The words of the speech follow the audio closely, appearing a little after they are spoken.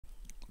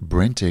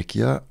BrenTech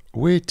here,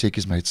 where tech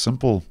is made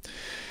simple.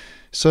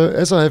 So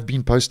as I have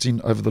been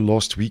posting over the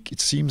last week, it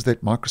seems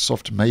that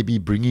Microsoft may be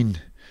bringing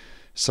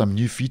some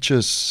new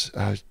features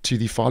to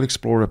the File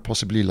Explorer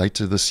possibly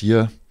later this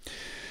year.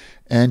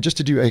 And just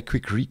to do a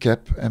quick recap,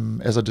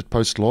 as I did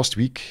post last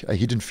week, a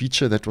hidden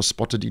feature that was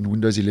spotted in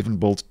Windows 11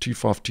 build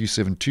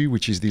 25272,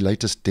 which is the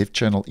latest dev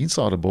channel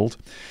insider build,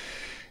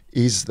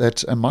 is that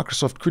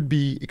Microsoft could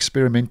be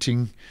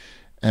experimenting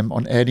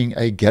on adding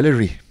a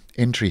gallery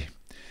entry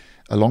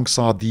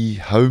alongside the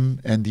Home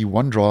and the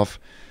OneDrive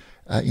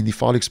in the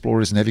File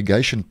Explorer's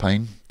navigation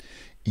pane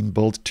in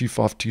build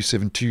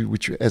 25272,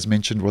 which, as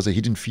mentioned, was a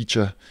hidden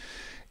feature,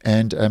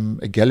 and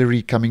a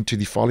gallery coming to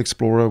the File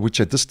Explorer,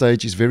 which at this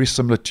stage is very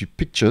similar to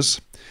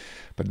pictures,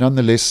 but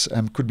nonetheless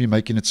could be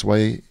making its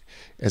way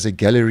as a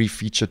gallery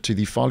feature to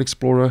the File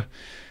Explorer.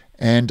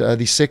 And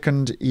the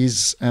second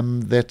is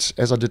that,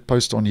 as I did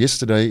post on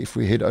yesterday, if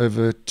we head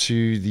over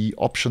to the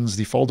options,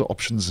 the folder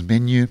options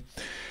menu,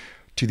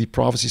 to the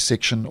privacy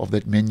section of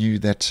that menu,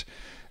 that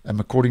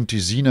according to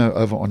Zeno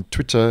over on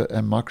Twitter,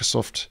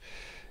 Microsoft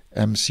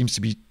seems to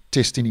be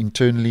testing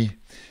internally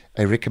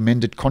a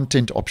recommended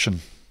content option,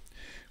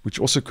 which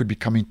also could be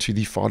coming to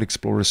the File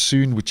Explorer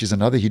soon, which is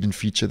another hidden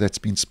feature that's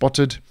been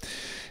spotted.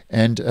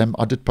 And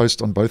I did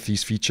post on both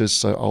these features,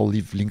 so I'll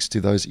leave links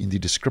to those in the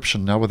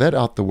description. Now, with that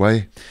out the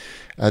way,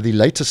 the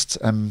latest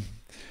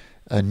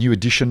new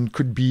addition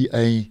could be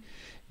a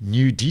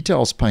new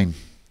details pane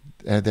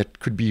that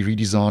could be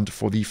redesigned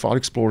for the File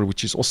Explorer,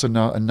 which is also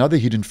now another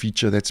hidden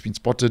feature that's been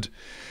spotted,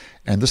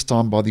 and this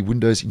time by the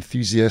Windows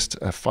enthusiast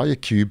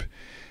Firecube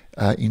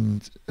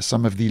in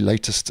some of the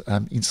latest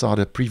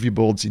insider preview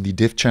builds in the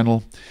dev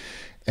channel.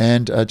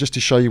 And just to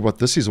show you what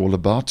this is all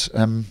about,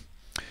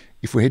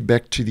 if we head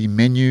back to the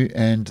menu,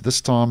 and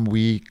this time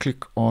we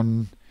click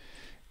on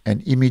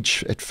an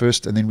image at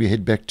first, and then we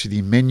head back to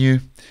the menu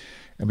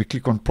and we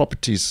click on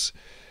properties,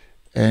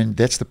 and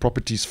that's the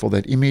properties for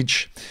that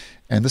image.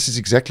 And this is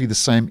exactly the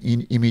same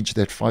image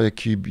that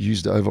Firecube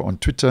used over on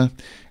Twitter.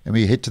 And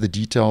we head to the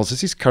details.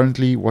 This is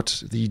currently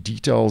what the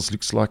details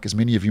looks like, as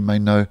many of you may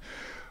know,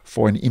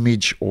 for an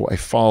image or a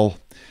file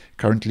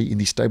currently in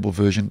the stable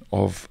version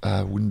of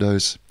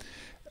Windows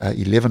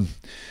 11.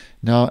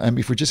 Now,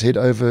 if we just head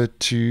over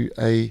to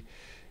a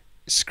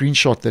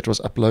screenshot that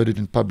was uploaded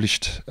and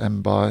published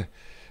by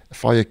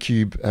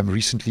Firecube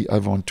recently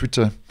over on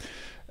Twitter,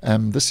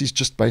 this is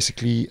just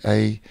basically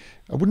I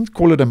wouldn't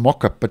call it a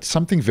mock-up, but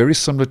something very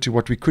similar to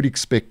what we could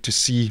expect to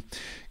see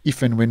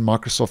if and when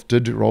Microsoft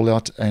did roll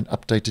out an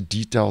updated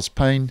details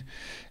pane.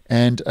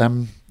 And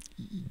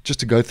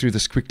just to go through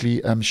this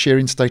quickly,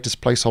 sharing status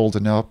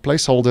placeholder. Now,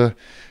 placeholder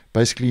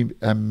basically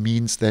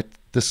means that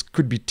this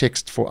could be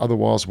text for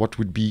otherwise what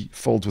would be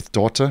filled with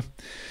data.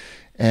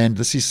 And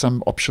this is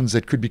some options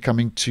that could be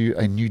coming to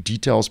a new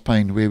details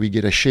pane, where we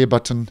get a share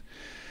button,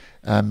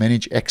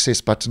 manage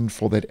access button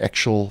for that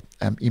actual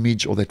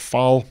image or that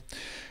file.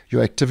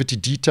 Your activity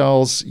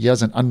details,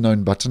 here's an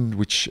unknown button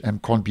which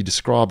can't be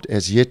described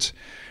as yet.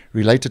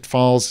 Related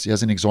files,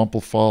 here's an example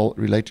file.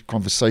 Related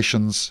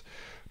conversations.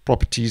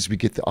 Properties, we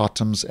get the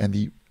items and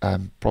the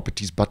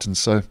properties button.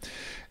 So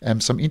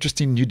some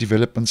interesting new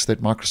developments that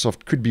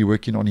Microsoft could be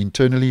working on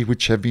internally,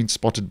 which have been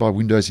spotted by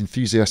Windows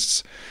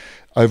enthusiasts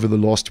over the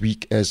last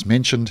week, as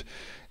mentioned.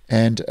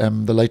 And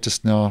the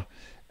latest now,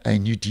 a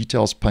new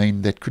details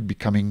pane that could be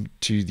coming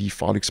to the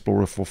File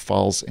Explorer for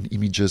files and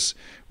images,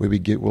 where we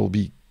will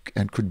be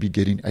and could be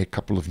getting a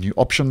couple of new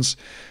options.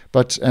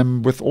 But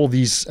with all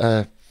these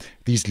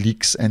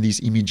leaks and these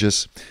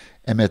images,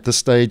 at this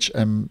stage,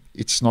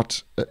 it's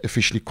not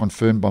officially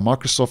confirmed by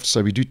Microsoft,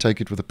 so we do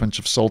take it with a pinch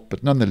of salt.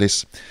 But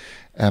nonetheless,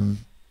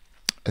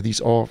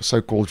 these are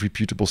so-called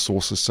reputable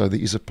sources, so there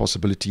is a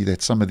possibility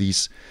that some of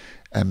these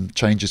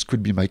changes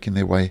could be making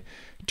their way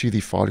to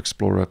the File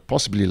Explorer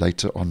possibly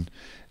later on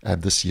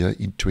this year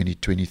in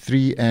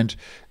 2023. And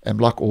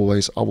like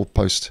always, I will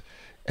post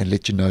and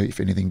let you know if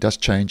anything does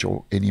change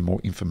or any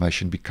more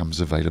information becomes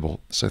available.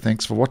 So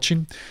thanks for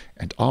watching,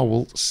 and I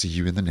will see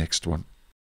you in the next one.